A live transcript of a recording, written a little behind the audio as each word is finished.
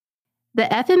The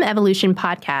FM Evolution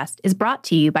podcast is brought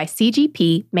to you by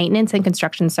CGP Maintenance and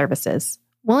Construction Services.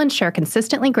 We'll ensure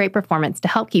consistently great performance to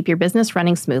help keep your business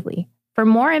running smoothly. For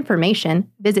more information,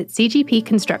 visit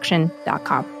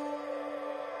cgpconstruction.com.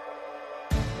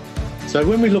 So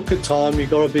when we look at time, you've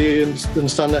got to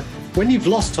understand that when you've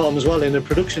lost time as well in a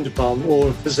production department or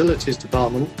a facilities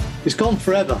department, it's gone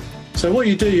forever. So what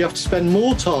you do, you have to spend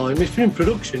more time. If you're in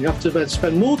production, you have to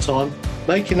spend more time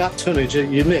making that tonnage that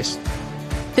you missed.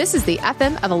 This is the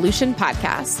FM Evolution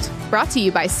podcast, brought to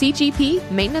you by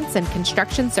CGP Maintenance and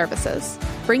Construction Services,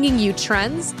 bringing you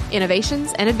trends,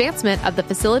 innovations, and advancement of the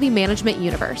facility management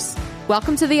universe.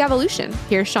 Welcome to the Evolution.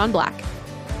 Here's Sean Black.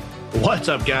 What's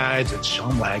up, guys? It's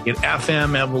Sean Black at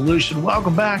FM Evolution.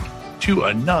 Welcome back to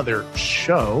another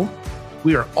show.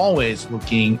 We are always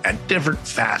looking at different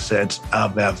facets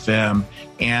of FM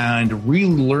and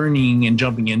relearning and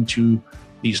jumping into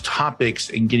these topics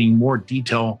and getting more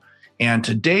detail. And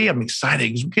today I'm excited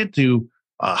because we get to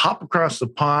hop across the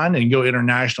pond and go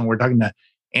international. We're talking to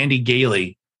Andy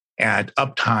Gailey at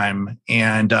Uptime.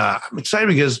 And I'm excited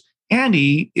because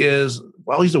Andy is,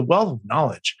 well, he's a wealth of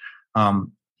knowledge.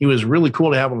 He was really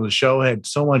cool to have on the show, had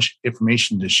so much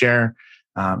information to share.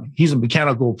 He's a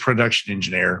mechanical production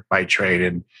engineer by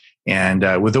trade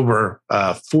and with over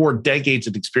 4 decades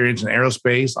of experience in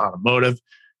aerospace, automotive,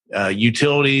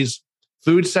 utilities,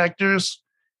 food sectors.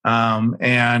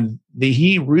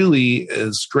 He really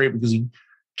is great because he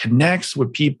connects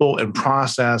with people and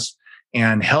process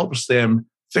and helps them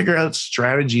figure out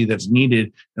strategy that's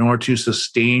needed in order to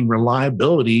sustain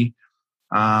reliability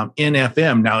in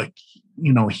FM. Now,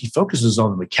 he focuses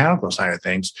on the mechanical side of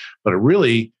things, but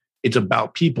it's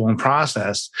about people and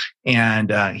process,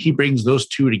 and he brings those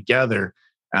two together.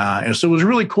 And so it was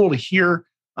really cool to hear,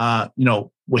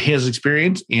 what his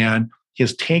experience and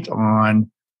his take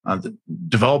on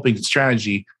developing a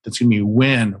strategy that's going to be a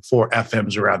win for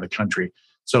FMs around the country.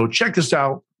 So check this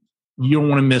out. You don't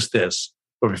want to miss this.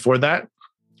 But before that,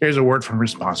 here's a word from our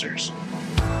sponsors.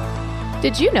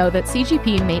 Did you know that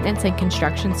CGP Maintenance and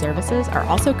Construction Services are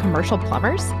also commercial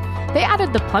plumbers? They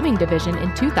added the plumbing division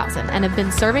in 2000 and have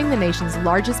been serving the nation's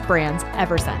largest brands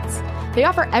ever since. They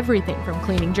offer everything from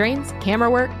cleaning drains, camera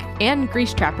work, and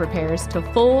grease trap repairs to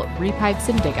full repipes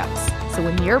and dig-ups. So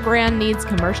when your brand needs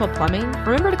commercial plumbing,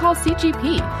 remember to call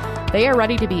CGP. They are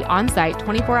ready to be on-site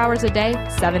 24 hours a day,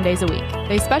 7 days a week.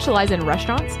 They specialize in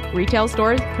restaurants, retail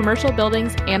stores, commercial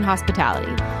buildings, and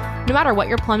hospitality. No matter what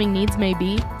your plumbing needs may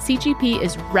be, CGP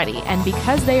is ready, and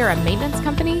because they are a maintenance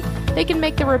company, they can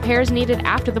make the repairs needed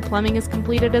after the plumbing is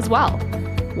completed as well.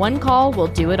 One call will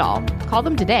do it all. Call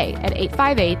them today at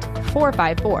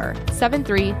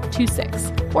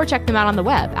 858-454-7326 or check them out on the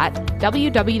web at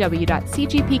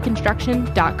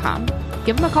www.cgpconstruction.com.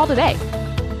 Give them a call today.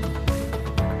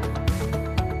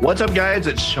 What's up, guys?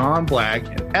 It's Sean Black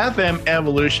at FM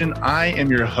Evolution. I am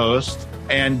your host.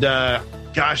 And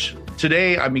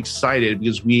today I'm excited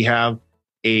because we have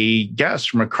a guest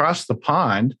from across the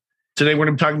pond. Today we're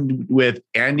going to be talking with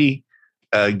Andy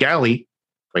Gailey.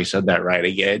 I said that right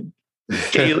again.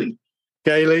 Gailey.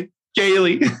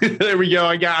 There we go.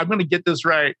 I'm going to get this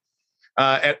right.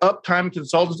 At Uptime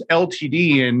Consultants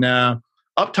LTD. And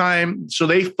Uptime, so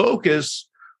they focus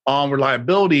on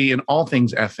reliability and all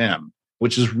things FM,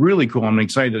 which is really cool. I'm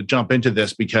excited to jump into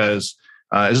this because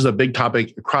this is a big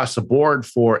topic across the board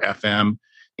for FM.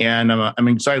 And I'm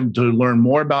excited to learn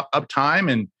more about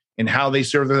Uptime and how they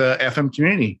serve the FM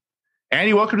community.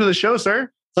 Andy, welcome to the show, sir.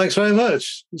 Thanks very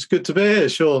much. It's good to be here,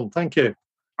 Sean. Thank you.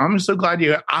 I'm so glad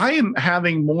I am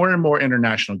having more and more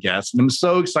international guests, and I'm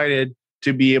so excited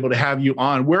to be able to have you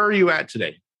on. Where are you at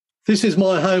today? This is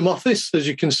my home office, as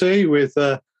you can see, with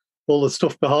all the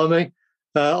stuff behind me.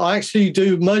 I actually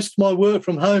do most of my work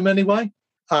from home anyway,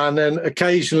 and then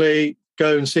occasionally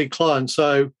go and see clients.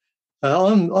 So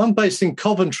I'm based in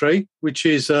Coventry, which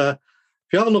is, if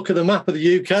you have a look at the map of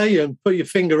the UK and put your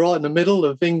finger right in the middle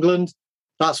of England,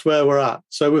 that's where we're at.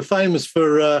 So we're famous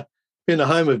for being a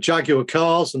home of Jaguar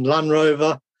cars and Land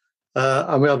Rover,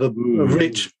 and we have a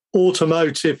rich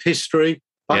automotive history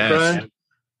background.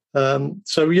 Yes.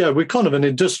 We're kind of an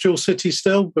industrial city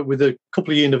still, but with a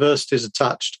couple of universities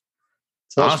attached.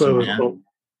 So that's awesome, where we're from.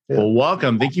 Yeah. Well,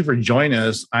 welcome. Thank you for joining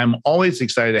us. I'm always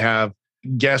excited to have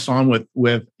guests on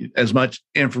with as much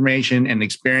information and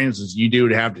experience as you do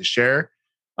to have to share.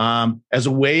 As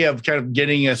a way of kind of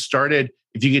getting us started,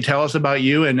 if you could tell us about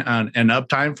you and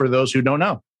Uptime for those who don't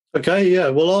know. Okay, yeah.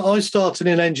 Well, I started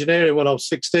in engineering when I was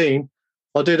 16.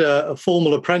 I did a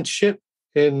formal apprenticeship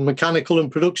in mechanical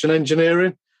and production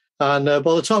engineering. And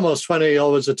by the time I was 20, I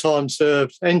was a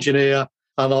time-served engineer,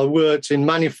 and I worked in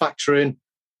manufacturing,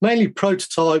 mainly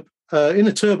prototype in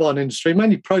the turbine industry,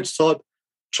 mainly prototype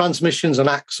transmissions and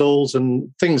axles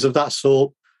and things of that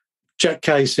sort, jet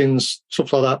casings,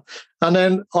 stuff like that. And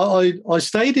then I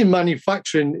stayed in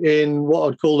manufacturing in what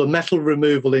I'd call the metal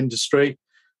removal industry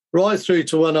right through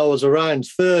to when I was around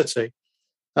 30.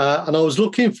 And I was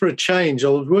looking for a change. I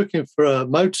was working for a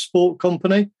motorsport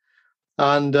company,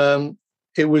 and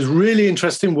it was really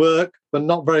interesting work, but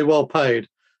not very well paid.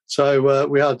 So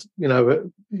we had,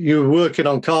 you were working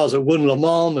on cars that won Le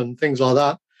Mans and things like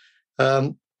that.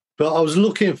 But I was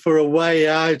looking for a way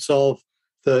out of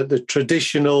the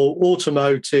traditional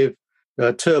automotive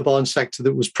turbine sector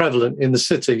that was prevalent in the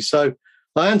city. So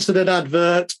I answered an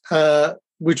advert,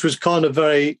 which was kind of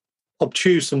very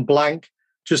obtuse and blank,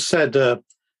 just said,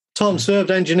 time served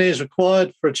engineers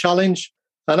required for a challenge.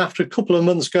 And after a couple of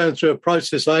months going through a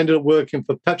process, I ended up working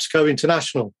for PepsiCo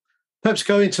International.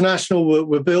 PepsiCo International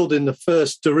were building the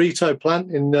first Dorito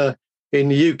plant in the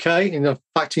UK, in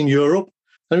fact, in Europe.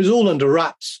 And it was all under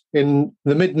wraps in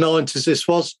the mid-90s, this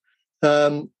was.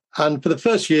 And for the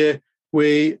first year,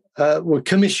 we were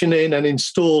commissioning and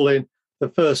installing the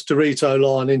first Dorito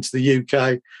line into the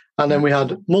UK. And then we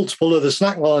had multiple other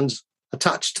snack lines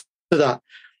attached to that.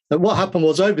 And what happened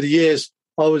was, over the years,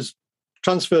 I was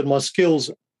transferred my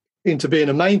skills into being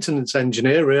a maintenance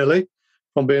engineer, really,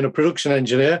 from being a production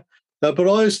engineer. But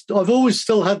I've always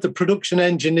still had the production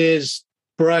engineer's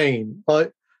brain.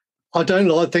 I don't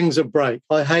like things that break.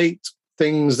 I hate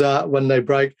things that when they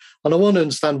break. And I want to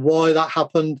understand why that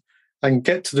happened and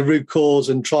get to the root cause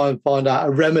and try and find out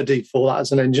a remedy for that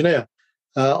as an engineer.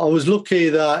 I was lucky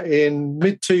that in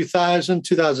mid-2000,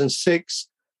 2006,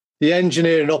 the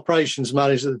engineering operations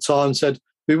manager at the time said,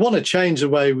 we want to change the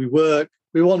way we work.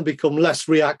 We want to become less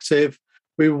reactive.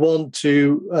 We want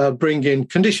to bring in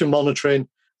condition monitoring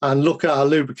and look at our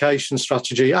lubrication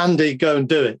strategy. Andy, go and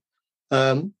do it.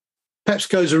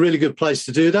 PepsiCo is a really good place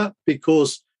to do that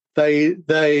because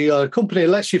they are a company that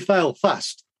lets you fail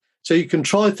fast. So you can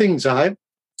try things out.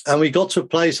 And we got to a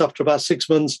place after about 6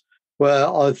 months where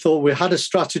I thought we had a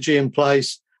strategy in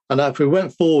place. And if we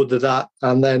went forward with that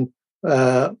and then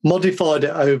modified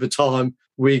it over time,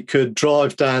 we could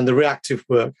drive down the reactive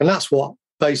work. And that's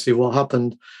basically what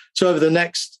happened. So over the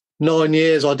next 9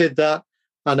 years, I did that.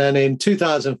 And then in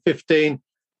 2015,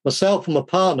 myself and my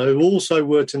partner, who also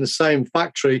worked in the same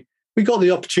factory, we got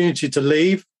the opportunity to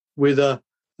leave with a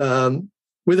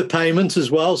payment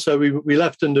as well. So we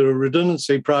left under a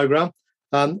redundancy program.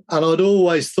 And I'd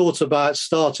always thought about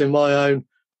starting my own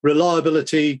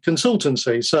reliability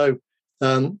consultancy. So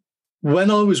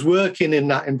when I was working in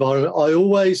that environment,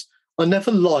 I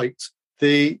never liked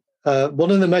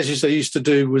one of the measures they used to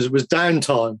do was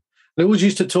downtime. They always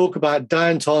used to talk about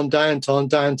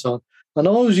downtime. And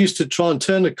I always used to try and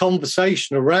turn the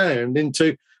conversation around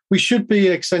into, we should be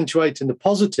accentuating the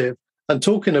positive and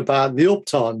talking about the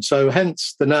uptime. So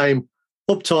hence the name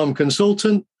Uptime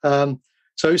Consultant.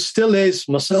 So it still is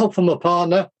myself and my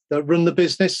partner that run the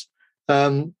business.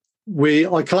 I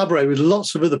collaborate with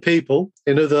lots of other people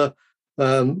in other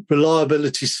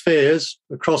reliability spheres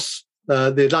across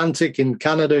the Atlantic, in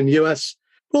Canada and US.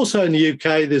 Also in the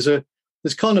UK, there's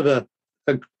kind of a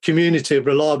community of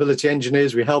reliability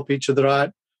engineers. We help each other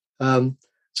out.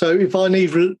 So if I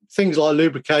need things like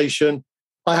lubrication,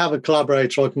 I have a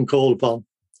collaborator I can call upon.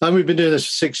 And we've been doing this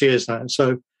for 6 years now,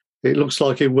 so it looks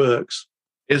like it works.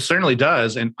 It certainly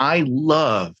does. And I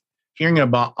love hearing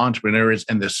about entrepreneurs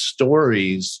and the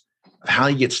stories of how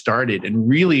you get started, and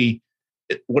really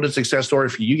what a success story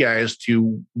for you guys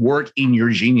to work in your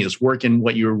genius, work in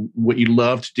what you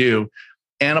love to do,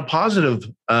 and a positive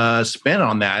spin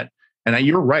on that. And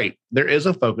you're right. There is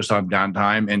a focus on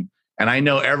downtime, and I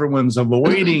know everyone's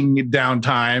avoiding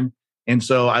downtime. And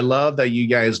so I love that you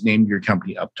guys named your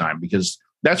company Uptime, because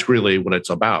that's really what it's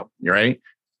about, right?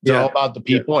 It's all about the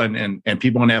people and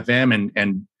people in FM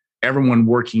and everyone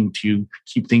working to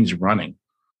keep things running.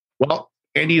 Well,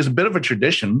 Andy, is a bit of a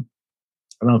tradition.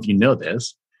 I don't know if you know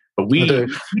this, but we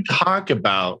talk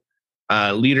about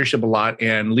leadership a lot,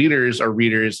 and leaders are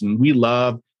readers, and we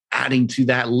love adding to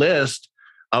that list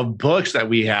of books that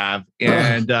we have.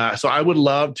 And so I would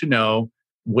love to know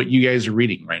what you guys are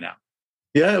reading right now.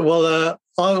 Yeah, well,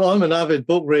 I'm an avid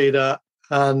book reader,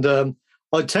 and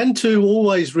I tend to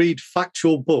always read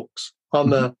factual books.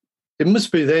 It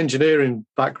must be the engineering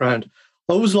background.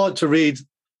 I always like to read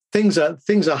things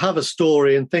that have a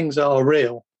story and things that are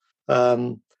real.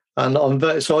 So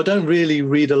I don't really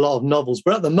read a lot of novels,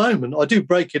 but at the moment I do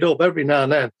break it up every now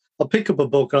and then. I pick up a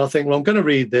book and I think, well, I'm going to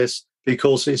read this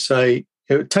because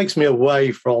it takes me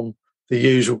away from the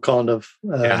usual kind of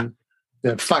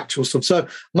factual stuff. So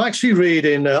I'm actually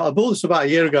reading. I bought this about a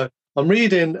year ago. I'm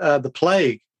reading The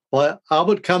Plague by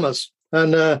Albert Camus.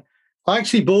 And I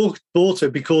actually bought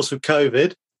it because of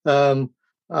COVID. At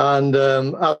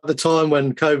the time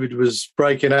when COVID was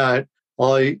breaking out,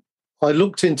 I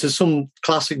looked into some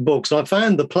classic books and I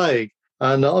found The Plague.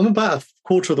 And I'm about a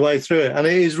quarter of the way through it. And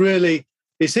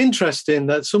it's interesting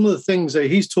that some of the things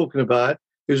that he's talking about,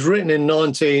 it was written in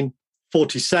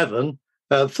 1947.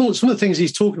 Some of the things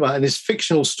he's talking about in this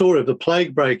fictional story of the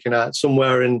plague breaking out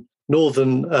somewhere in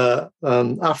northern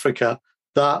Africa,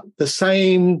 that the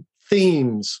same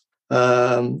themes,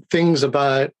 things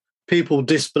about people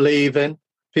disbelieving,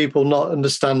 people not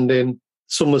understanding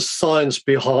some of the science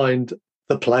behind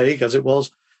the plague, as it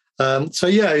was. It's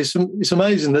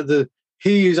amazing that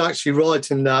he is actually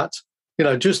writing that,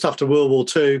 just after World War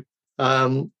II.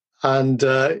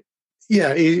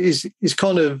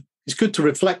 It's good to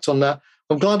reflect on that.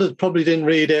 I'm glad I probably didn't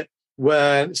read it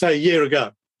say a year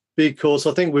ago, because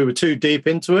I think we were too deep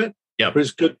into it. Yeah, but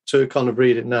it's good to kind of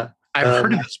read it now. I've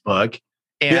heard of this book,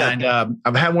 and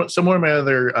I've had some of my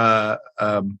other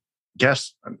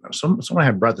guests. Someone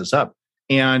had brought this up,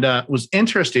 and it was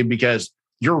interesting because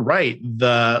you're right.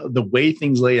 The way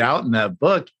things laid out in that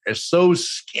book is so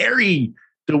scary.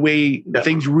 The way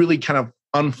things really kind of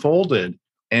unfolded,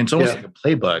 and it's almost like a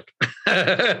playbook.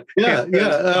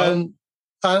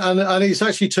 And it's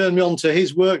actually turned me on to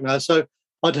his work now. So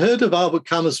I'd heard of Albert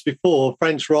Camus before,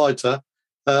 French writer,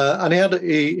 and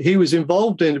he was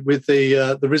involved with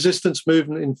the resistance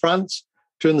movement in France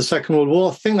during the Second World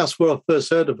War. I think that's where I first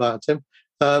heard about him.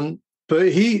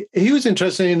 But he was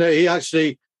interesting in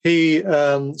that he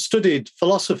studied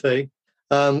philosophy,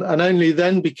 and only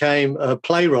then became a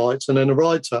playwright and then a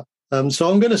writer.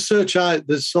 So I'm going to search out.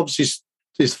 There's obviously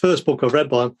his first book I've read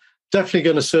by him. Definitely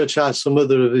going to search out some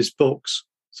other of his books.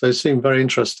 So it seemed very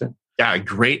interesting. Yeah, a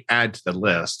great add to the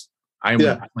list. I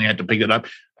definitely had to pick it up.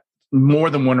 More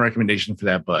than one recommendation for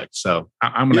that book. So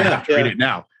I'm going to have to read it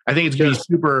now. I think it's going to be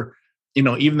super,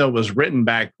 even though it was written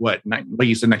back, what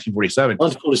you said, 1947.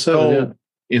 1947,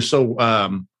 is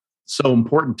so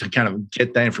important to kind of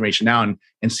get that information out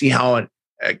and see how it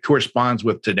corresponds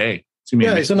with today.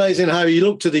 It's amazing how you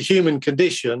look to the human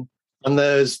condition, and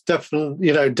there's definitely,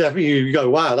 you go,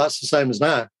 wow, that's the same as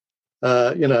now.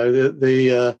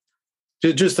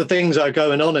 Just the things that are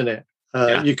going on in it,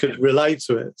 you could relate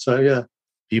to it. So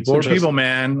people are people,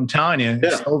 man. I'm telling you,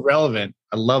 it's so relevant.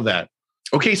 I love that.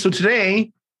 Okay, so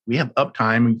today we have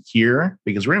uptime here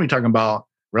because we're going to be talking about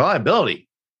reliability,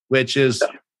 which is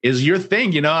your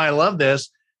thing. I love this.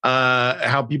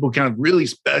 How people kind of really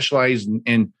specialize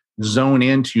and zone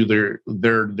into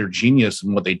their genius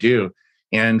and what they do.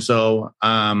 And so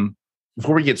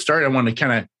before we get started, I want to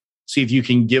kind of see if you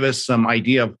can give us some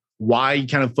idea of why you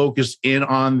kind of focus in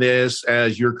on this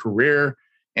as your career,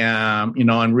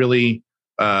 and really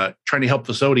trying to help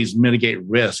facilities mitigate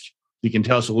risk. You can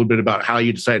tell us a little bit about how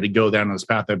you decided to go down this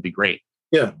path. That'd be great.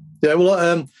 Yeah.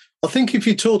 Well, I think if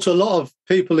you talk to a lot of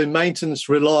people in maintenance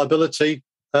reliability,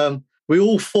 we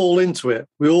all fall into it.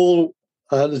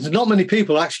 There's not many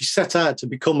people actually set out to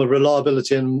become a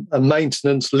reliability and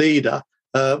maintenance leader.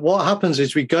 What happens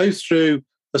is we go through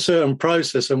a certain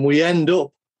process and we end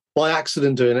up by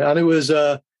accident doing it. And it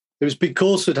was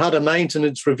because I'd had a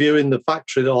maintenance review in the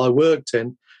factory that I worked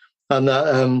in, and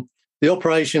that the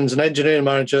operations and engineering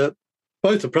manager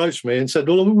both approached me and said,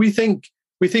 "Well, we think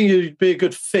you'd be a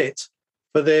good fit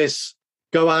for this.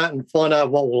 Go out and find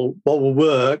out what will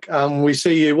work. And we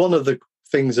see you." One of the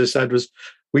things they said was,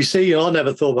 "We see you." I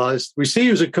never thought about this. "We see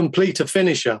you as a completer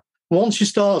finisher. Once you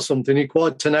start something, you're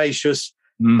quite tenacious,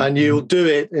 and you'll do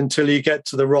it until you get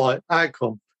to the right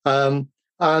outcome."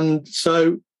 And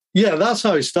so, that's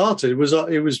how it started.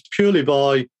 It was purely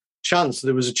by chance.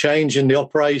 There was a change in the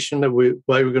operation, the way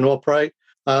we were going to operate.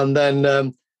 And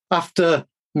then after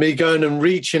me going and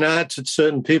reaching out to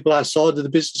certain people outside of the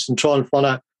business and trying to find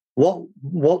out what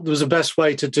was the best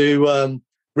way to do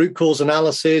root cause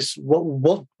analysis,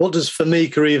 what does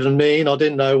FAMICA even mean? I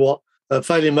didn't know what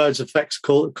failure modes effects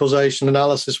causation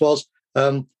analysis was.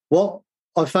 What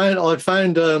I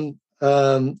found a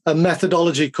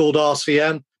methodology called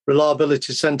RCM,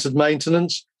 reliability centered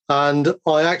maintenance, and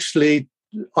I actually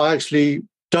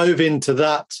dove into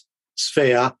that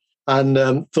sphere and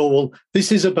thought, well,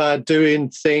 this is about doing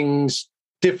things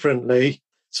differently.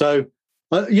 So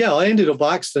I ended up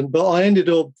by accident, but I ended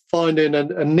up finding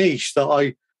a niche that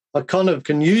I kind of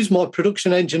can use my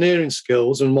production engineering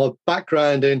skills and my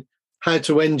background in how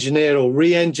to engineer or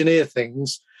re-engineer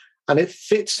things, and it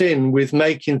fits in with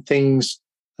making things,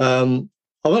 I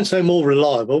won't say more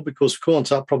reliable because we'll come on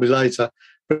to that probably later,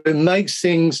 but it makes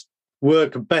things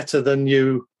work better than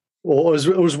you, or as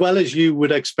well as you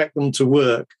would expect them to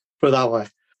work, put it that way.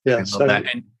 Yeah. I love that.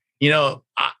 And,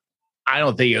 I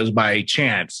don't think it was by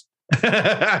chance.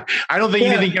 I don't think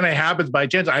anything kind of happens by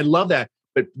chance. I love that.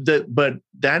 But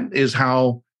that is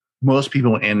how most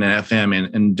people in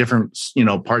FM and different,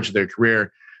 parts of their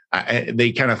career,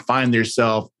 they kind of find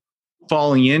themselves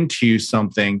falling into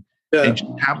something that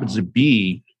just happens to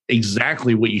be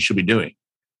exactly what you should be doing.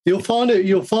 You'll find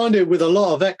it with a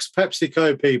lot of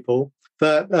ex-PepsiCo people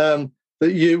that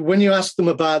when you ask them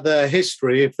about their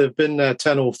history, if they've been there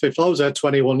 10 or 15, I was there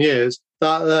 21 years,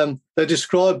 that they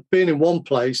describe being in one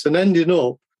place and ending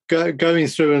up going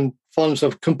through and find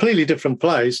themselves a completely different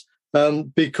place,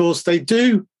 because they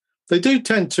do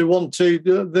tend to want to.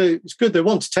 It's good. They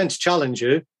want to tend to challenge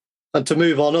you and to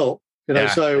move on up. And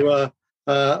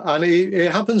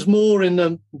it happens more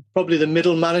in probably the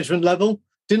middle management level.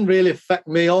 Didn't really affect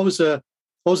me. I was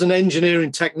an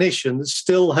engineering technician that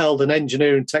still held an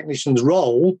engineering technician's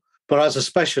role, but as a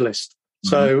specialist.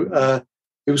 Mm-hmm. So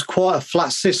it was quite a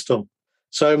flat system.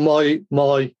 So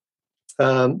I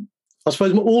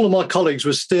suppose all of my colleagues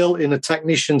were still in a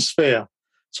technician sphere.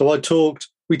 So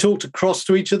we talked across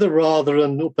to each other rather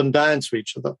than up and down to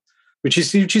each other, which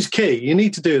is key. You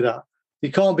need to do that.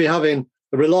 You can't be having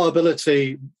a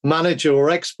reliability manager or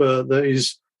expert that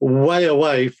is way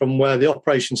away from where the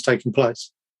operation's taking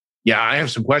place. Yeah, I have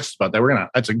some questions about that.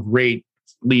 That's a great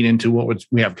lead into what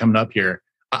we have coming up here.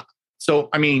 So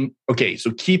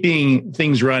keeping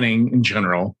things running in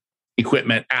general,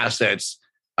 equipment, assets,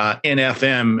 in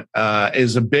FM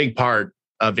is a big part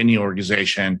of any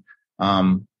organization.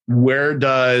 Where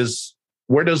does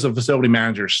the facility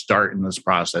manager start in this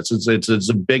process? It's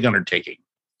a big undertaking.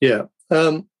 Yeah,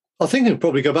 I think I'd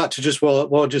probably go back to just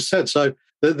what I just said. So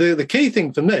the key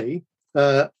thing for me,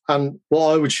 and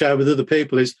what I would share with other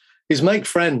people is make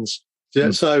friends. Yeah?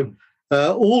 Mm-hmm.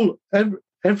 So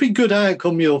every good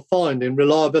outcome you'll find in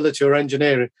reliability or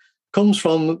engineering comes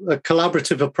from a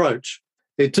collaborative approach.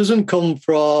 It doesn't come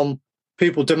from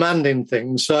people demanding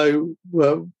things. So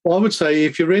I would say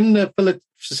if you're in the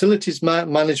facilities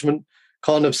management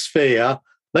kind of sphere,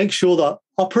 make sure that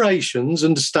operations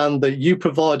understand that you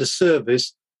provide a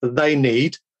service that they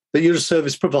need, that you're a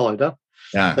service provider,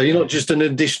 that you're not just an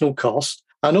additional cost.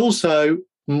 And also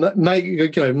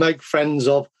make friends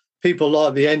of people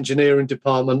like the engineering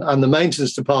department and the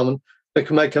maintenance department that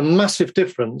can make a massive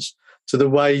difference to the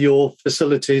way your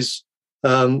facilities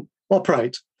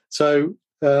operate. So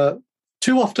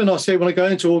too often I see when I go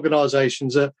into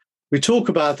organisations that we talk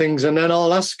about things and then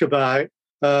I'll ask about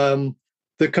the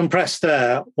compressed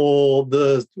air or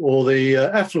the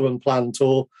effluent plant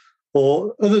or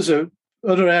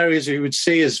other areas you would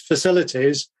see as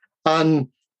facilities, and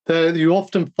you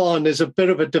often find there's a bit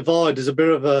of a divide, there's a bit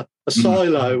of a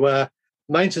silo where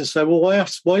maintenance say, well, why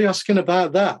are you asking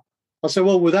about that? I say,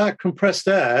 well, without compressed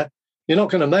air, you're not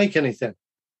going to make anything.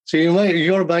 So you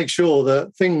got to make sure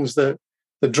that things that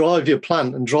drive your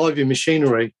plant and drive your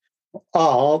machinery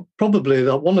are probably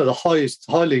one of the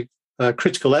highly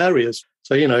critical areas.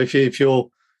 So if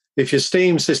your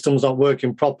steam system's not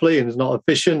working properly and is not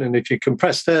efficient, and if your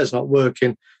compressed air is not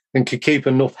working and can keep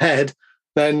enough head,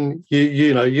 then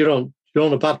you're on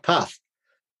a bad path.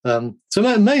 So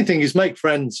the main thing is make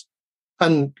friends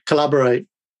and collaborate.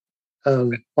 I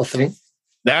think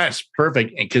that's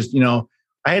perfect, because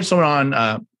I had someone on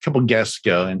a couple guests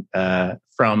ago, and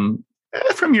from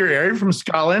your area, from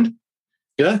Scotland.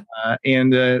 Yeah,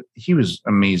 and he was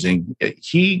amazing.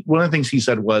 One of the things he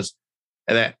said was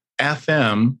that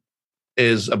FM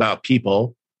is about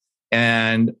people,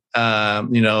 and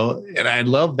and I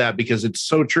love that because it's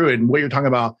so true. And what you're talking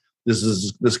about,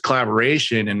 this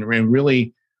collaboration and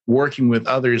really working with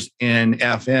others in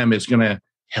FM is going to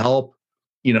help,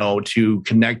 to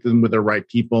connect them with the right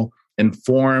people and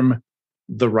form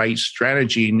the right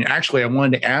strategy. And actually, I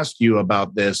wanted to ask you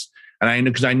about this, and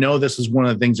because I know this is one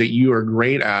of the things that you are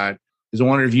great at. I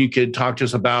wonder if you could talk to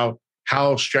us about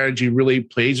how strategy really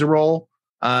plays a role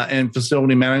in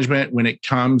facility management when it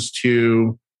comes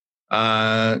to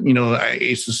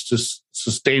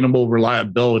sustainable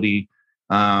reliability,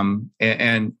 and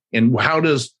how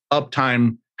does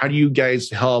uptime? How do you guys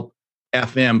help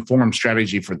FM form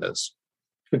strategy for this?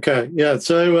 Okay, yeah.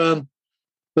 So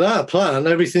without a plan,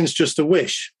 everything's just a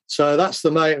wish. So that's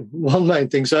the main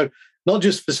thing. So not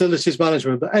just facilities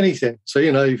management, but anything. So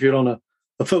if you're on a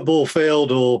football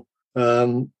field, or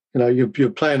you're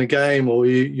playing a game, or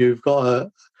you've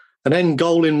got an end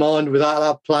goal in mind, without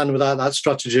that plan, without that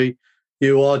strategy,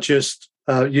 you are just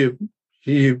you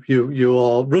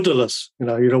are rudderless.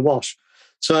 You're awash.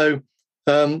 So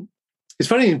it's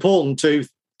very important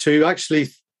to actually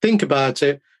think about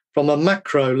it from a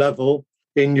macro level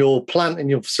in your plant, in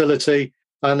your facility,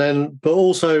 but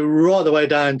also right the way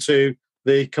down to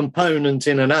the component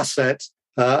in an asset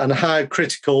and how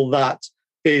critical that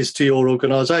is to your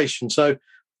organisation. So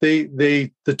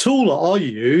the tool that I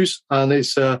use, and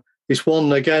it's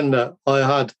one again that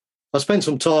I spent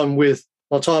some time with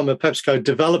my time at PepsiCo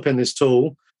developing this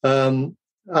tool, and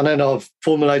then I've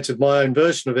formulated my own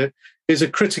version of it, is a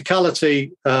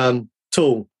criticality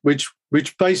tool,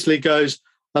 which basically goes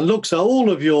and looks at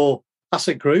all of your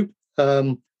asset group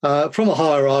from a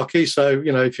hierarchy. So,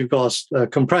 if you've got a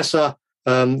compressor,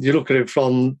 you look at it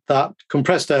from that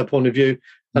compressed air point of view,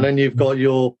 and then you've got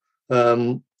your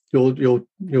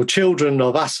children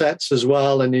of assets as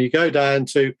well, and you go down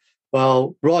to,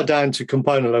 right down to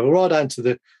component level, right down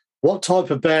to what type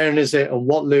of bearing is it and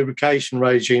what lubrication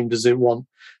regime does it want.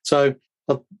 So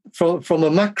from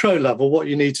a macro level, what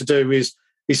you need to do is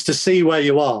to see where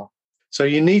you are. So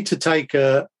you need to take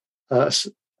a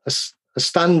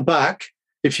stand back,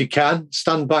 if you can,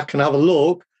 stand back and have a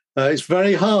look. It's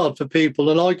very hard for people,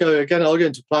 and I go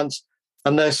into plants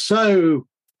and they're so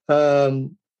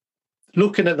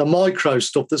looking at the micro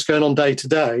stuff that's going on day to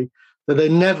day that they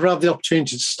never have the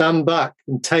opportunity to stand back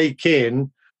and take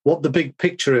in what the big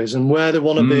picture is and where they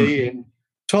want to be in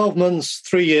 12 months,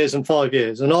 3 years and 5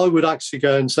 years. And I would actually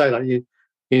go and say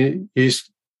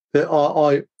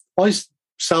that I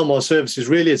sell my services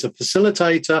really as a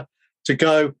facilitator to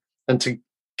go and to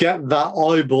get that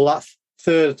eyeball, that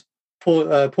third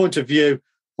point of view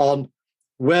on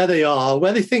where they are,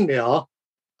 where they think they are,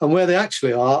 and where they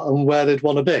actually are, and where they'd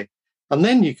want to be. And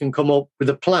then you can come up with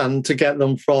a plan to get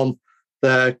them from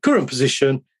their current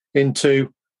position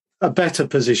into a better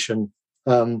position.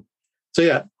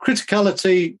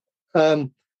 Criticality,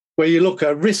 where you look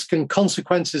at risk and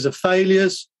consequences of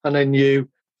failures, and then you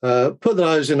put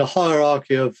those in a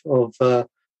hierarchy of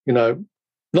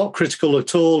not critical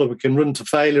at all, and we can run to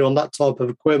failure on that type of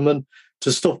equipment,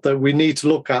 to stuff that we need to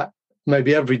look at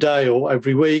maybe every day or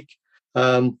every week.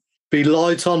 Be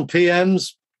light on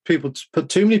PMs. People put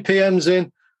too many PMs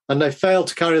in and they fail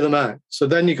to carry them out. So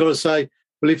then you've got to say,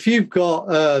 well, if you've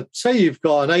got, say you've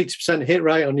got an 80% hit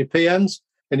rate on your PMs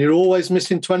and you're always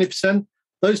missing 20%,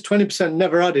 those 20%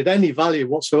 never added any value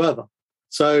whatsoever.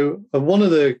 So one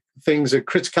of the things that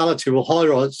criticality will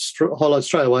highlight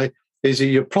straight away is that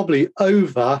you're probably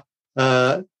overdoing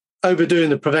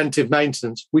the preventive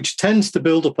maintenance, which tends to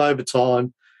build up over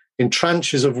time in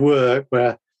tranches of work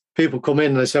where people come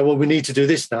in and they say, well, we need to do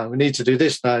this now, we need to do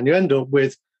this now. And you end up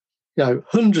with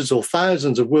hundreds or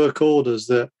thousands of work orders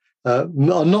that are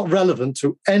not relevant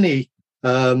to any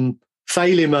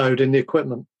failure mode in the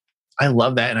equipment. I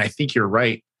love that. And I think you're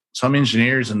right. Some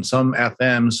engineers and some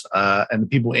FMs and the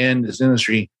people in this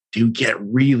industry do get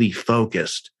really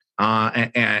focused.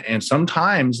 And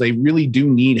sometimes they really do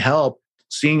need help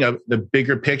seeing the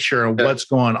bigger picture of what's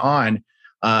going on.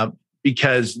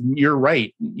 Because you're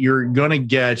right. You're going to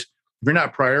get, if you're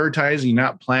not prioritizing, you're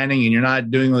not planning, and you're not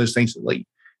doing those things, like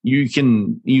you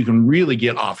can really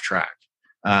get off track,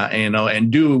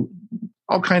 and do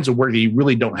all kinds of work that you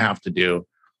really don't have to do.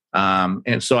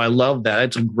 And so I love that.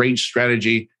 It's a great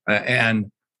strategy,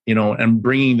 and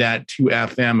bringing that to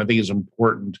FM, I think is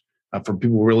important for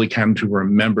people really kind of to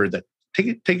remember that.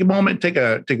 Take a moment, take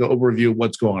an overview of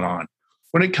what's going on.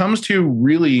 When it comes to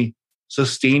really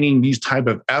sustaining these type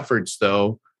of efforts,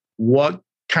 though, what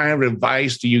kind of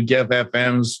advice do you give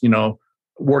FMs,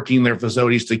 working their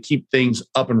facilities to keep things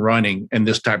up and running in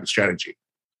this type of strategy?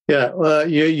 Yeah,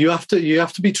 you have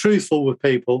to be truthful with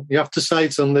people. You have to say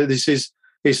to them that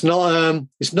it's not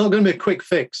going to be a quick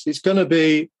fix. It's going to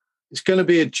be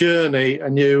a journey,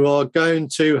 and you are going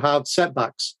to have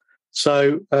setbacks.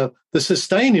 So the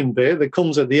sustaining bit that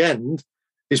comes at the end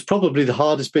is probably the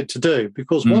hardest bit to do,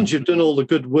 because once you've done all the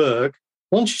good work,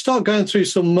 once you start going through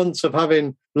some months of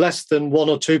having less than 1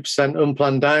 or 2%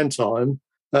 unplanned downtime,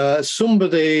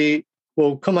 somebody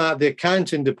will come out of the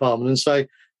accounting department and say,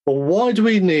 well, why do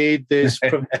we need this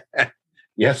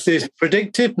this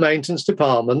predictive maintenance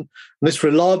department and this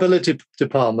reliability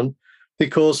department?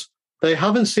 Because they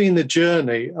haven't seen the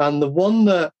journey. And the one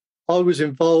that I was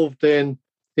involved in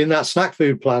that snack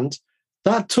food plant,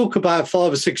 that took about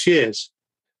 5 or 6 years.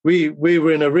 We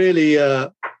were in a really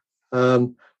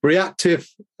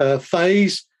reactive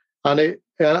phase, and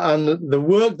the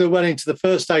work that went into the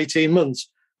first 18 months,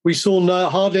 we saw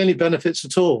hardly any benefits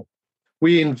at all.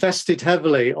 We invested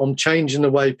heavily on changing the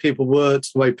way people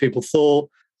worked, the way people thought,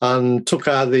 and took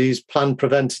out these planned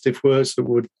preventative works that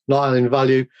would not add any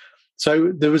value.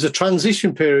 So there was a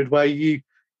transition period where you're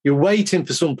waiting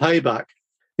for some payback.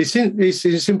 It's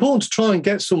important to try and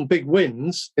get some big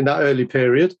wins in that early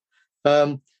period.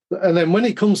 And then when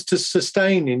it comes to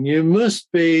sustaining, you must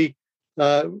be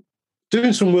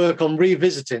doing some work on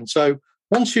revisiting. So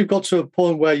once you've got to a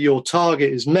point where your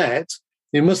target is met,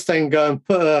 you must then go and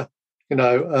put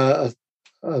a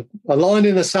line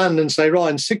in the sand and say,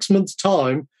 right, in 6 months'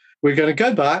 time, we're going to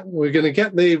go back, we're going to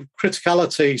get the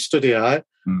criticality study out,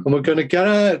 and we're going to get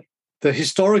out the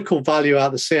historical value out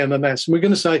of the CMMS, and we're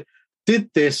going to say, did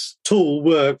this tool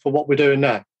work for what we're doing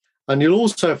now? And you'll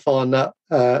also find that,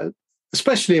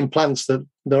 especially in plants that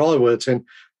I worked in,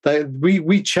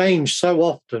 we change so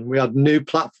often. We had new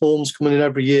platforms coming in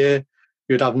every year.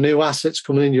 You'd have new assets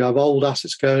coming in. You have old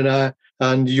assets going out,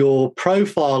 and your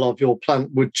profile of your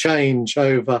plant would change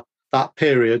over that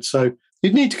period. So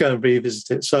you'd need to go and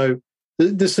revisit it. So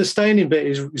the sustaining bit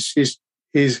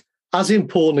is as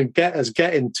important as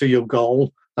getting to your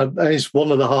goal. And it's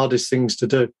one of the hardest things to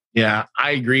do. Yeah,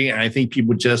 I agree. And I think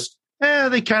people just,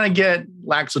 they kind of get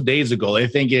lackadaisical. They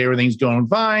think everything's going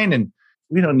fine and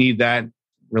we don't need that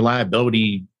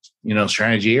reliability,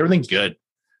 strategy. Everything's good.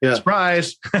 Yeah.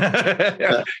 Surprise.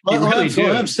 Yeah.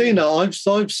 I've seen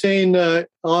that.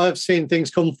 I've seen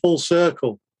things come full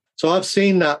circle. So I've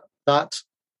seen that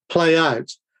play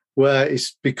out where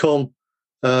it's become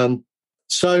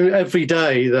so every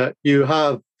day that you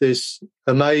have this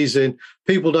amazing,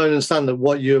 people don't understand that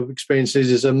what you've experienced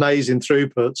is amazing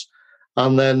throughputs,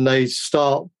 and then they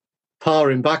start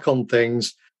powering back on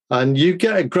things, and you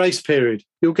get a grace period.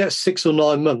 You'll get 6 or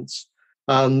 9 months,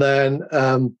 and then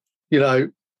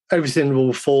everything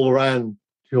will fall around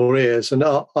your ears. And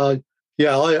I had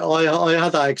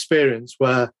that experience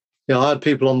where I had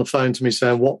people on the phone to me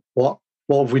saying, "What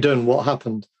have we done? What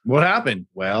happened? What happened?"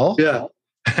 Well, yeah.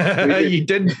 You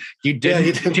didn't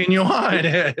continue on. You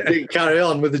didn't carry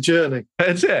on with the journey.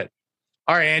 That's it.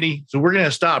 All right, Andy. So we're going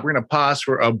to stop. We're going to pause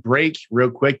for a break real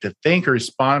quick to thank our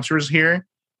sponsors here,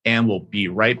 and we'll be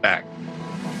right back.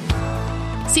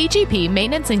 CGP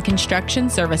Maintenance and Construction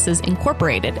Services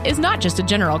Incorporated is not just a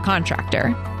general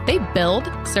contractor. They build,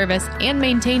 service, and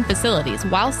maintain facilities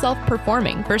while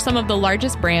self-performing for some of the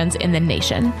largest brands in the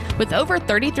nation. With over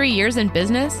 33 years in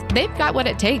business, they've got what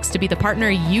it takes to be the partner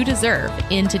you deserve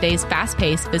in today's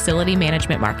fast-paced facility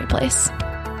management marketplace.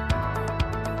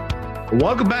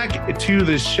 Welcome back to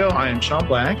the show. I am Sean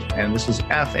Black, and this is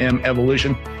FM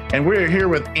Evolution. And we're here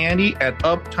with Andy at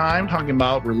Uptime talking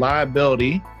about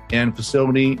reliability and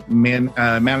facility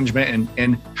management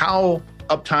and how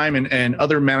Uptime and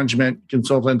other management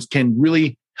consultants can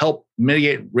really help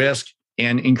mitigate risk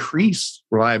and increase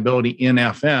reliability in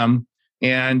FM.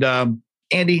 And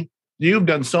Andy, you've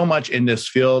done so much in this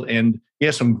field, and you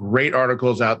have some great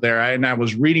articles out there. I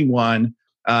was reading one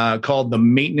called The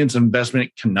Maintenance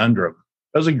Investment Conundrum.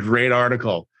 That was a great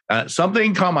article.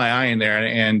 Something caught my eye in there,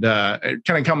 and it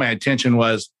kind of caught my attention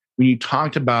was when you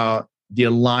talked about the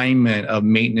alignment of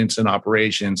maintenance and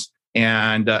operations.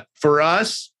 And for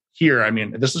us here,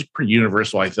 this is pretty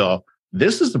universal, I feel.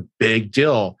 This is a big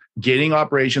deal, getting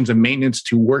operations and maintenance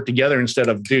to work together instead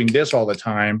of doing this all the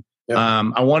time. Yep.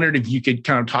 I wondered if you could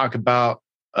kind of talk about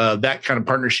that kind of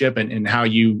partnership and how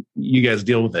you guys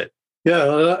deal with it.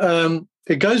 Yeah,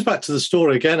 it goes back to the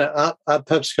story again at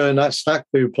PepsiCo and that snack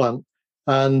food plant.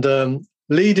 And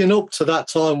leading up to that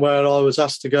time where I was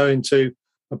asked to go into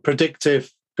a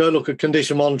predictive, go look at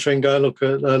condition monitoring, go look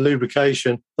at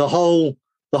lubrication, the whole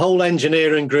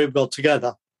engineering group got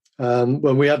together.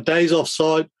 When we had days off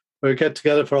site, we would get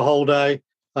together for a whole day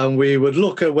and we would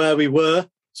look at where we were.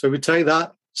 So we'd take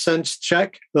that sense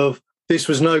check of this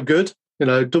was no good.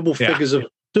 Double figures of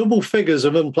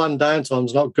unplanned downtime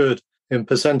is not good in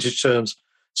percentage terms.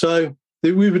 So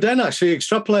we would then actually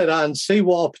extrapolate that and see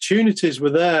what opportunities were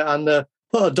there and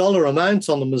put a dollar amount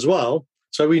on them as well.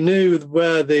 So we knew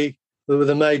where the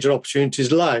major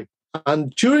opportunities lay.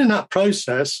 And during that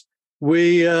process,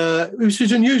 which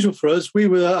was unusual for us, we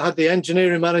had the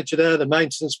engineering manager there, the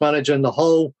maintenance manager, and the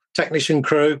whole technician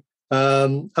crew.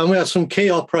 And we had some key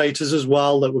operators as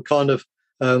well that were kind of,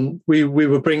 we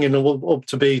were bringing them up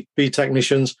to be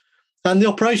technicians. And the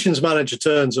operations manager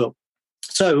turns up.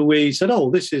 So we said, oh,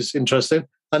 this is interesting.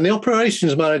 And the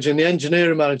operations manager and the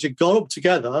engineering manager got up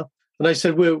together and they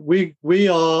said,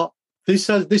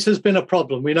 this has been a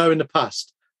problem. We know in the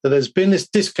past that there's been this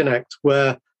disconnect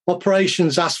where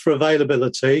operations ask for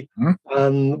availability,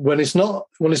 and when it's not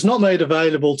made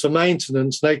available to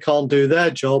maintenance, they can't do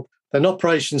their job. Then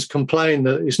operations complain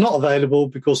that it's not available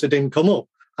because it didn't come up.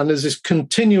 And there's this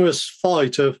continuous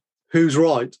fight of who's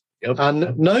right. Yep.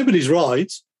 And nobody's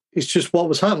right. It's just what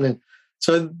was happening.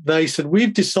 So they said,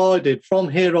 we've decided from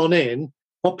here on in,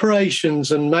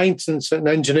 operations and maintenance and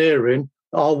engineering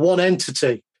are one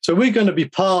entity. So we're going to be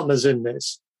partners in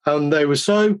this. And they were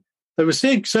so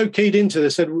keyed into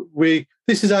this. Said,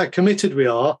 this is how committed we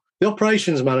are. The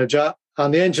operations manager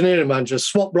and the engineering manager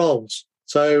swap roles.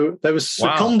 So they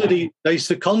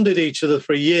seconded each other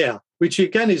for a year, which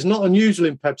again is not unusual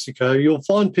in PepsiCo. You'll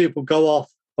find people go off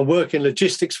and work in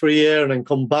logistics for a year and then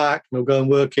come back, and they'll go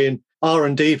and work in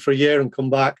R&D for a year and come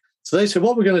back. So they said,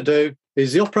 what we're going to do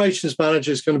is the operations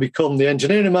manager is going to become the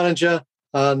engineering manager,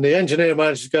 and the engineering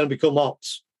manager is going to become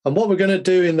ops. And what we're going to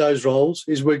do in those roles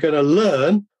is we're going to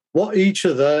learn what each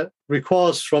other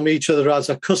requires from each other as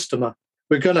a customer.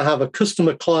 We're going to have a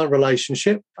customer-client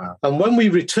relationship. Wow. And when we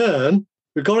return,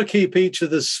 we've got to keep each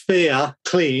other's sphere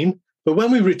clean. But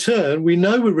when we return, we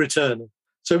know we're returning.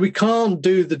 So we can't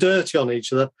do the dirty on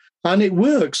each other. And it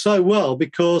works so well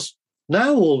because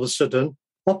now all of a sudden,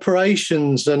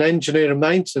 operations and engineering and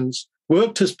maintenance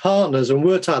worked as partners and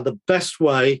worked out the best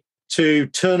way to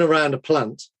turn around a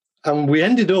plant. And we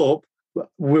ended up,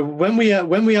 when we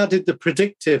added the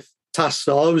predictive tasks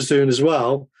that I was doing as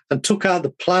well, and took out the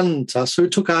planned tasks, so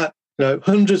it took out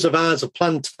hundreds of hours of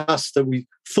planned tasks that we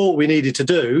thought we needed to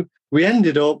do, we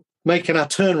ended up making our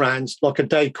turnarounds like a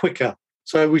day quicker.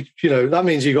 So that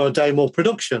means you got a day more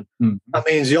production. Mm. That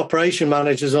means the operation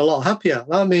managers are a lot happier.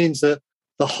 That means that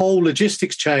the whole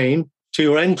logistics chain to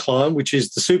your end client, which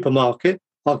is the supermarket,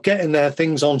 are getting their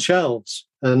things on shelves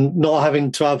and not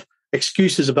having to have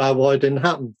excuses about why it didn't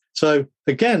happen. So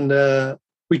again,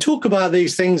 we talk about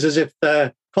these things as if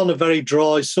they're kind of very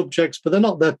dry subjects, but they're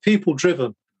not. They're people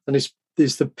driven, and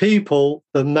it's the people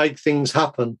that make things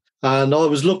happen. And I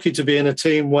was lucky to be in a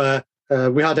team where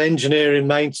we had engineering,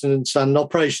 maintenance, and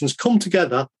operations come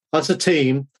together as a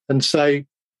team and say,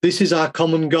 this is our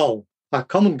common goal. Our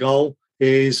common goal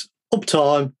is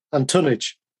uptime and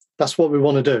tonnage. That's what we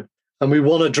want to do. And we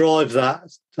want to drive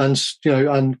that. And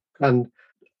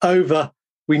over,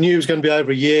 we knew it was going to be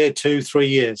over a year, 2, 3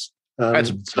 years.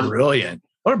 That's brilliant.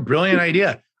 What a brilliant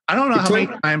idea. I don't know how many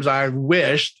times I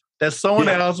wished that someone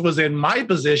else was in my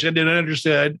position and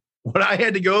understood what I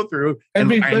had to go through.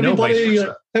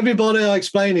 Everybody I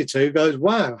explain it to goes,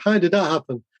 wow, how did that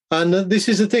happen? And this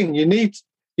is the thing. You need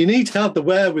to have the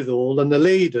wherewithal and the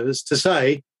leaders to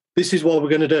say, this is what we're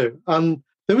going to do. And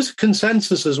there was a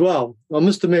consensus as well. I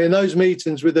must admit, in those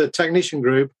meetings with the technician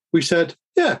group, we said,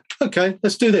 yeah, okay,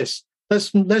 let's do this.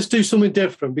 Let's do something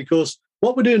different because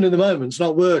what we're doing at the moment is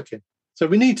not working. So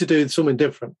we need to do something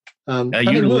different.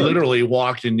 You literally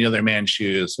walked in the other man's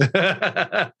shoes.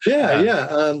 Yeah.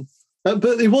 But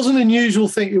it wasn't an unusual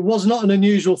thing. It was not an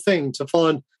unusual thing to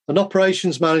find an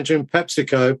operations manager in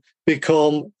PepsiCo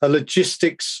become a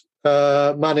logistics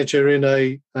manager in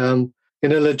a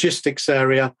logistics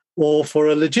area, or for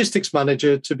a logistics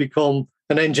manager to become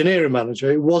an engineering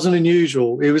manager. It wasn't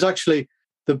unusual. It was actually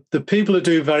the people who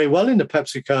do very well in the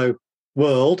PepsiCo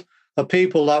world are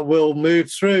people that will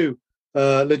move through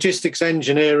logistics,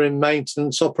 engineering,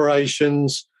 maintenance,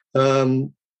 operations,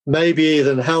 maybe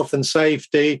even health and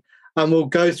safety, and will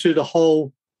go through the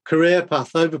whole career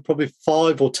path over probably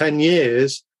 5 or 10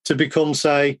 years to become,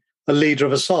 say, a leader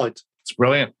of a site. It's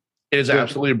brilliant. It is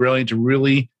absolutely brilliant to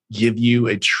really give you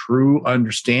a true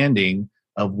understanding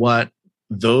of what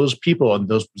those people in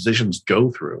those positions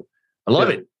go through. I love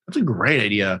it. That's a great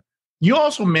idea. You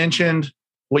also mentioned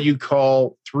what you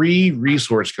call 3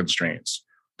 resource constraints: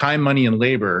 time, money, and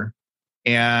labor.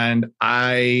 And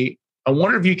I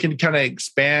wonder if you can kind of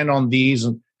expand on these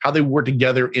and how they work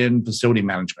together in facility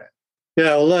management.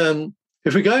 Yeah, well,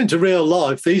 if we go into real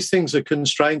life, these things are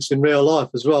constraints in real life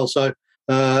as well. So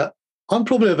I'm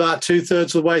probably about 2/3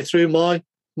 of the way through my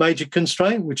major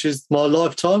constraint, which is my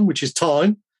lifetime, which is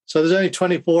time. So there's only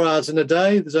 24 hours in a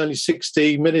day. There's only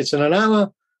 60 minutes in an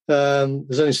hour.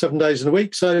 There's only 7 days in a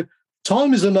week. So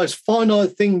time is the most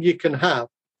finite thing you can have.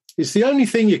 It's the only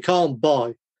thing you can't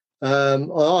buy.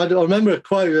 I remember a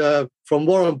quote from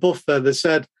Warren Buffett that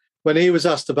said, when he was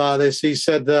asked about this, he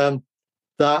said that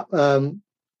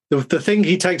the thing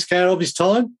he takes care of is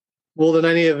time more than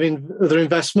any other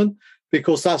investment,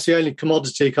 because that's the only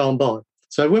commodity you can't buy.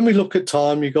 So when we look at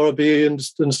time, you've got to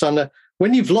understand that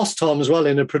when you've lost time as well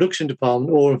in a production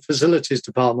department or a facilities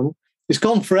department, it's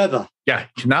gone forever. Yeah,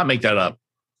 you cannot make that up.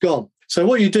 Gone. So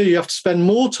what you do, you have to spend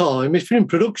more time. If you're in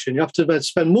production, you have to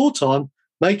spend more time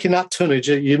making that tonnage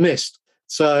that you missed.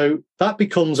 So that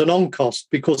becomes an on-cost,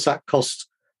 because that costs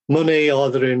money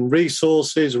either in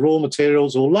resources, raw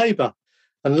materials, or labour.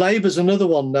 And labour's another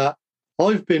one that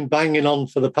I've been banging on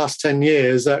for the past 10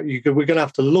 years, that we're going to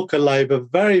have to look at labour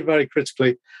very, very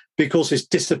critically, because it's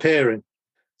disappearing.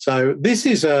 So this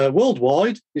is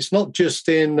worldwide. It's not just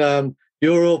in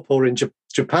Europe or in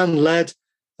Japan-led.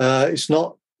 It's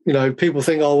not, people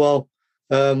think,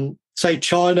 say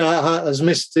China has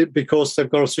missed it because they've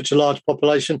got such a large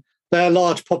population. Their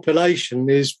large population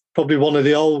is probably one of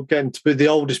getting to be the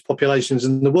oldest populations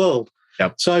in the world.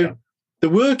 Yep. So the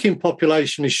working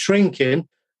population is shrinking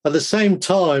at the same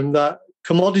time that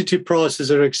commodity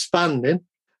prices are expanding.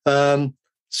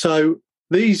 So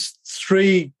these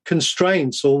three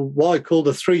constraints, or what I call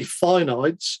the three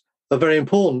finites, are very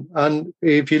important. And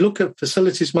if you look at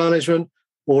facilities management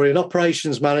or in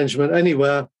operations management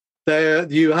anywhere, there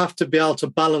you have to be able to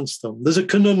balance them. There's a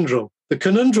conundrum. The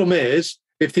conundrum is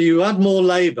if you add more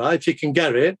labour, if you can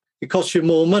get it, it costs you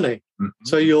more money. Mm-hmm.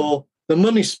 So the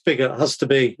money spigot has to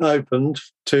be opened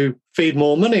to feed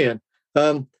more money in.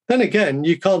 Then again,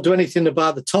 you can't do anything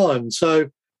about the time. So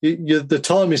the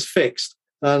time is fixed.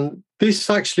 And this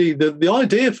actually, the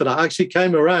idea for that actually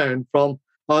came around from,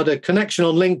 I had a connection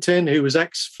on LinkedIn who was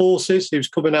ex-forces. He was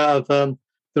coming out of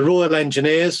the Royal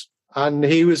Engineers. And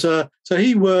he was so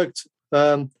he worked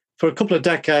for a couple of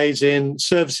decades in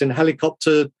servicing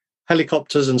helicopters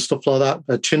and stuff like that,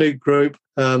 a Chinook group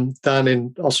down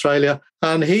in Australia.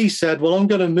 And he said, well, I'm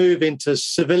going to move into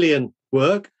civilian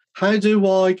work. How do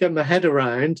I get my head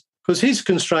around? Because his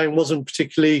constraint wasn't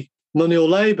particularly money or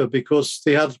labour, because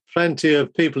he had plenty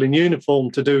of people in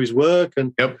uniform to do his work.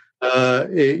 And,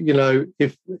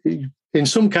 if in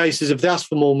some cases, if they asked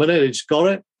for more money, they just got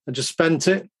it and just spent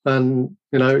it. And,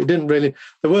 it didn't really,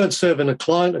 they weren't serving a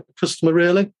client, a customer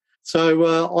really. So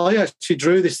I actually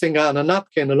drew this thing out on a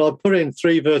napkin and I put in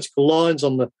 3 vertical lines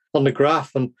on the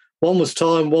graph, and one was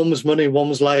time, one was money, one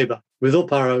was labour with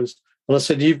up arrows. And I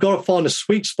said, you've got to find a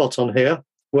sweet spot on here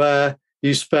where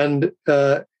you spend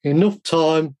enough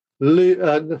time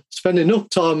and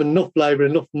enough labour,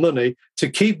 enough money to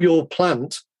keep your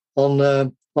plant on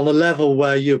a level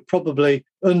where you're probably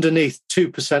underneath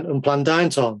 2% unplanned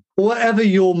downtime, or whatever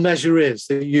your measure is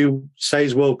that you say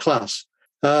is world class.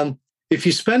 If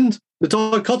you spend, the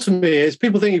dichotomy is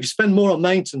people think if you spend more on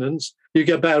maintenance, you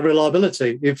get better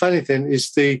reliability. If anything,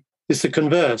 it's the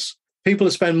converse. People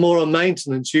who spend more on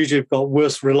maintenance usually have got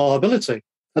worse reliability.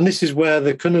 And this is where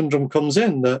the conundrum comes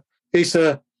in, that it's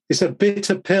a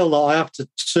bitter pill that I have to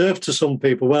serve to some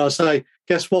people where I say,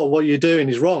 guess what you're doing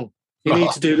is wrong. You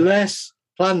need to do less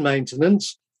planned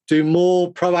maintenance, do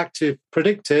more proactive,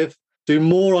 predictive, do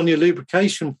more on your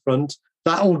lubrication front.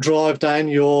 That will drive down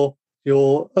your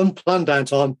unplanned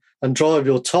downtime and drive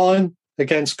your time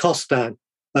against cost down.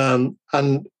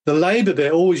 And the labour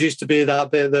bit always used to be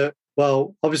that bit that,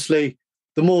 well, obviously,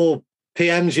 the more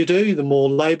PMs you do, the more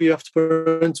labour you have to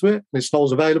put into it, and it's not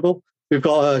as available. We've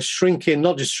got a shrinking,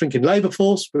 not just shrinking labour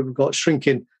force, but we've got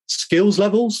shrinking skills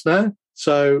levels now.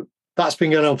 So that's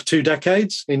been going on for 2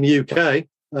 decades in the UK,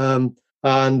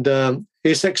 and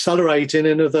it's accelerating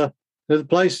in other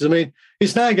places. I mean,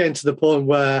 it's now getting to the point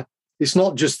where it's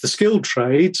not just the skilled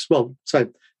trades. Well, so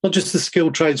not just the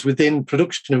skilled trades within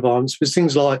production environments, but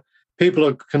things like people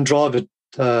who can drive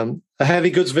a heavy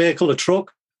goods vehicle, a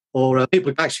truck, or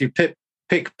people can actually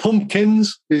pick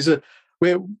pumpkins.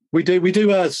 We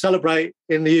do celebrate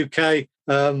in the UK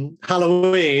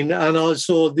Halloween, and I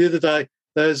saw the other day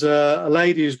there's a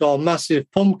lady who's got a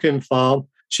massive pumpkin farm.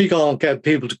 She can't get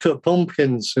people to cut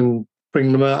pumpkins and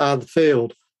bring them out of the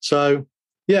field. So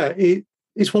yeah,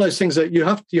 it's one of those things that you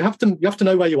have to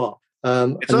know where you are.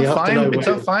 It's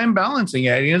a fine balancing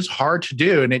act. It's hard to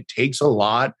do, and it takes a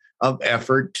lot of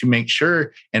effort to make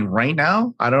sure. And right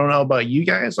now, I don't know about you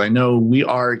guys, I know we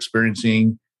are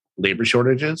experiencing labor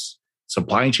shortages,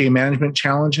 supply chain management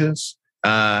challenges,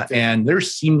 and there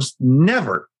seems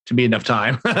never to be enough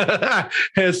time.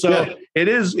 And so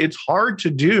it's hard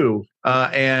to do.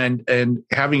 And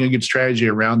having a good strategy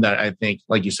around that, I think,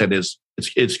 like you said,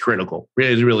 it's critical.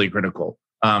 It's really critical.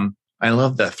 I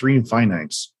love the 3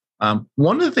 finites.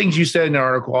 One of the things you said in the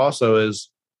article also is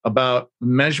about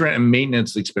measurement and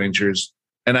maintenance expenditures.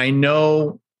 And I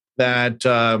know that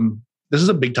this is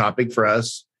a big topic for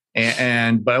us.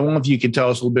 But I wonder if you could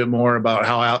tell us a little bit more about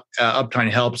how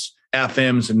Uptime helps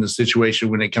FMs in the situation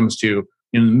when it comes to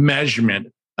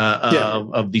measurement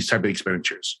of these type of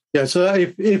expenditures. Yeah. So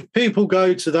if people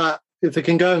go to that, if they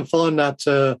can go and find that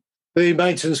the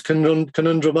maintenance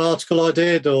conundrum article I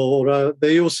did, or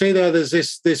you'll see there's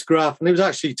this graph, and it was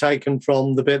actually taken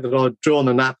from the bit that I'd drawn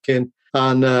on a napkin,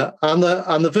 and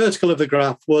the vertical of the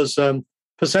graph was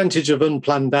percentage of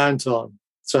unplanned downtime.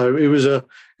 So it was a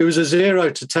 0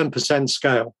 to 10%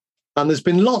 scale. And there's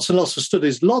been lots and lots of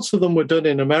studies. Lots of them were done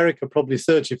in America probably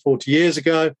 30, 40 years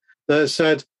ago that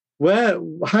said,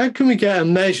 how can we get a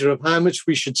measure of how much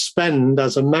we should spend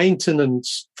as a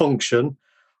maintenance function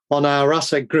on our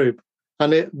asset group?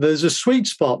 And there's a sweet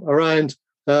spot around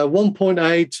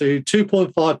 1.8 to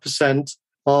 2.5%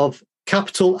 of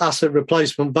capital asset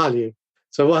replacement value.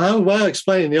 So how I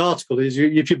explain in the article is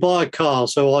if you buy a car,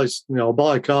 so I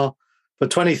buy a car for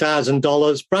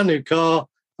 $20,000, brand new car,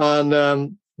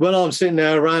 and when I'm sitting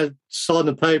there around signing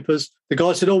the papers, the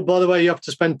guy said, "Oh, by the way, you have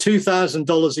to spend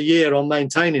 $2,000 a year on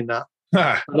maintaining that."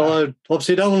 And I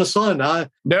obviously don't want to sign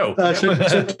that. No. So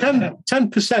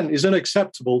 10% is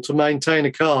unacceptable to maintain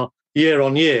a car year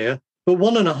on year, but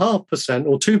 1.5%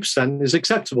 or 2% is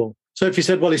acceptable. So if you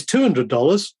said, well, it's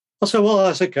 $200, I say, well,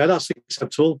 that's okay, that's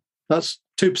acceptable. That's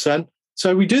 2%.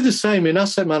 So we do the same in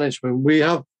asset management.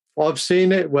 I've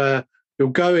seen it where you'll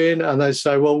go in and they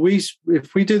say, well,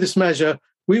 if we do this measure,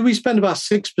 we spend about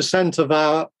 6% of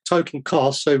our total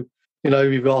cost. So,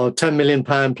 you've got a £10 million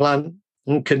plan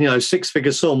and can,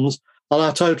 six-figure sums on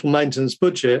our total maintenance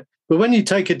budget. But when you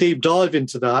take a deep dive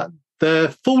into that, they're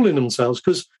fooling themselves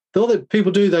because the other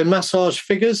people do, they massage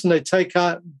figures and they take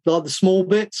out like the small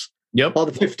bits. Yep.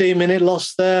 Like the 15-minute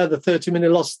loss there, the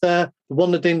 30-minute loss there, the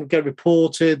one that didn't get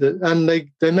reported, and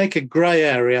they make a grey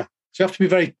area. So you have to be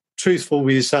very truthful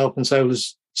with yourself and say, well,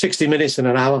 there's 60 minutes in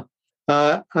an hour.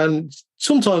 And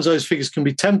sometimes those figures can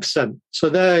be 10%. So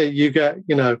there you get,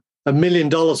 $1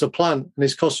 million a plant and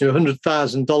it's costing you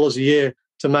 $100,000 a year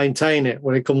to maintain it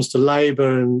when it comes to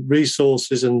labour and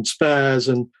resources and spares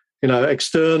and,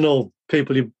 external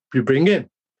people you bring in.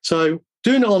 So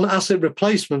doing it on asset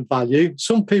replacement value,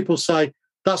 some people say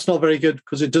that's not very good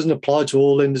because it doesn't apply to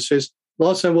all industries.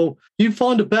 Well, I say, well, you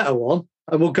find a better one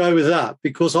and we'll go with that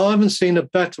because I haven't seen a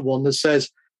better one that says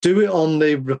do it on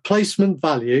the replacement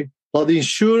value, like the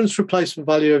insurance replacement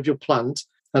value of your plant,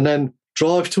 and then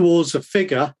drive towards a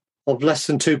figure of less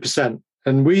than 2%.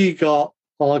 And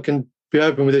I can be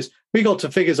open with this, we got to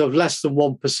figures of less than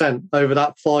 1% over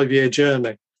that 5-year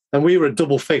journey. And we were at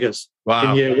double figures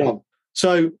in year one.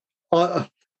 So I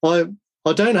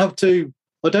don't have to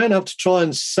try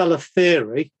and sell a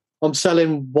theory. I'm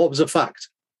selling what was a fact.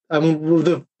 And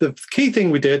the key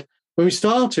thing we did when we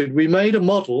started, we made a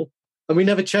model and we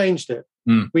never changed it.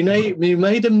 We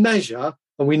made a measure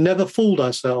and we never fooled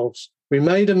ourselves. We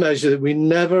made a measure that we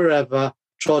never ever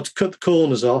tried to cut the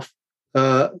corners off,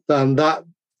 and that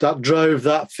drove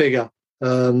that figure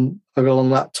along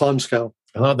that timescale.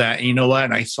 I love that. You know what?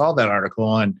 And I saw that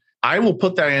article and I will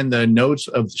put that in the notes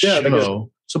of the show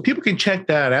so people can check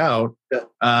that out.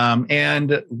 Yeah.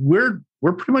 And we're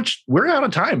out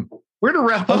of time. We're going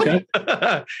to wrap up. It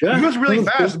goes really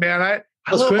fast, man.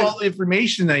 I love all the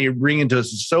information that you're bringing to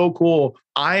us. It's so cool.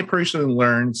 I personally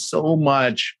learned so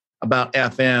much about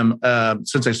FM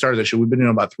since I started the show. We've been in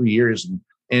about 3 years, and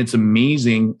it's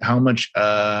amazing how much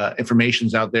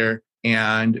information's out there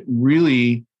and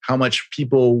really how much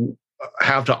people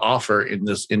have to offer in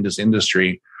this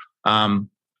industry. I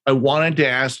wanted to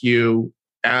ask you,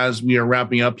 as we are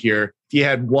wrapping up here, if you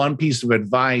had one piece of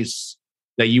advice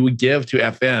that you would give to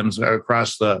FMs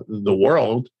across the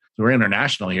world, we're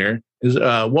international here, is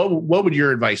what would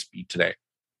your advice be today?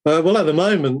 Well, at the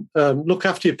moment, look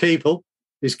after your people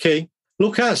is key.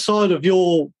 Look outside of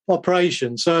your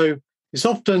operation. So it's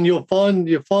often you'll find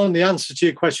the answer to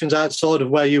your questions outside of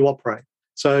where you operate.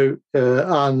 So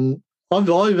and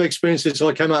I've experienced this.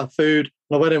 I came out of food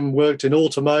and I went and worked in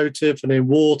automotive and in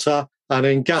water and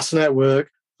in gas network.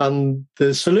 And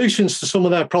the solutions to some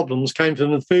of their problems came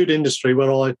from the food industry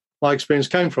where my experience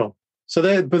came from. So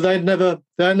they never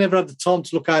had the time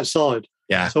to look outside.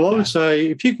 Yeah. So I would say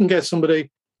if you can get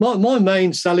somebody, my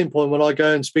main selling point when I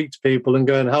go and speak to people and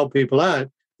go and help people out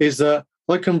is that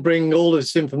I can bring all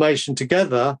this information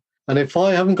together. And if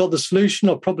I haven't got the solution,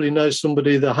 I probably know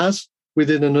somebody that has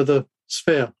within another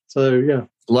sphere. So, yeah.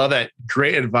 Love that.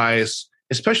 Great advice,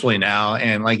 especially now.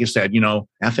 And like you said,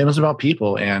 FM is about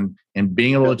people and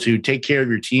being able to take care of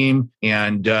your team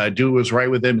and do what's right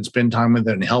with them and spend time with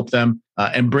them and help them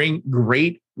and bring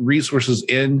great resources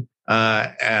in, from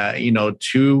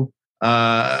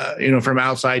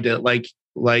outside to like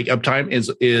uptime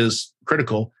is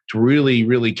critical to really,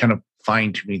 really kind of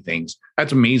fine tuning things.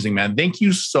 That's amazing, man. Thank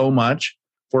you so much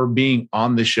for being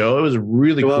on the show. It was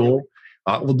really cool.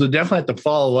 We'll definitely have to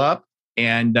follow up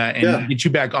and get you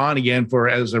back on again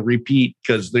as a repeat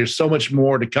because there's so much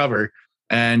more to cover.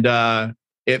 And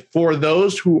for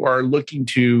those who are looking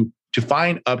to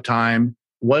find uptime,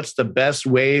 what's the best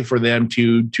way for them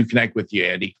to connect with you,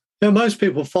 Andy? Yeah, most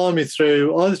people find me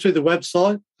either through the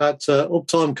website at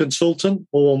Uptime Consultant,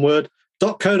 all one word,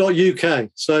 .co.uk.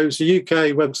 So it's a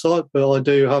UK website, but I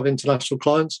do have international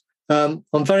clients. I'm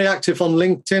very active on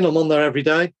LinkedIn. I'm on there every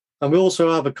day. And we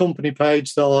also have a company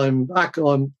page that I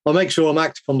make sure I'm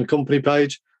active on the company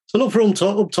page. So look for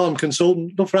Uptime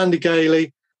Consultant, look for Andy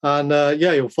Gailey, and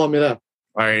you'll find me there.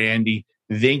 All right, Andy.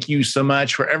 Thank you so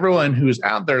much. For everyone who is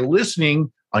out there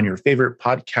listening on your favorite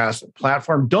podcast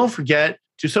platform, don't forget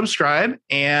to subscribe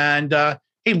and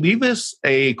leave us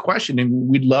a question. And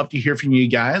we'd love to hear from you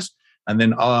guys. And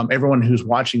then everyone who's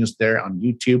watching us there on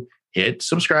YouTube, hit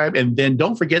subscribe. And then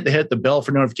don't forget to hit the bell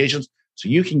for notifications so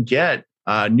you can get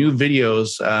new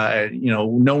videos,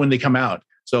 know when they come out.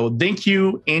 So thank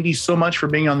you, Andy, so much for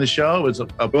being on the show. It was a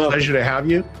pleasure to have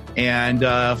you. And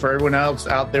for everyone else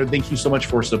out there, thank you so much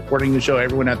for supporting the show.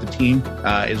 Everyone at the team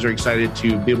is very excited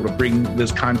to be able to bring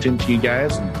this content to you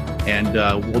guys. And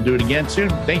we'll do it again soon.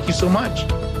 Thank you so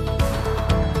much.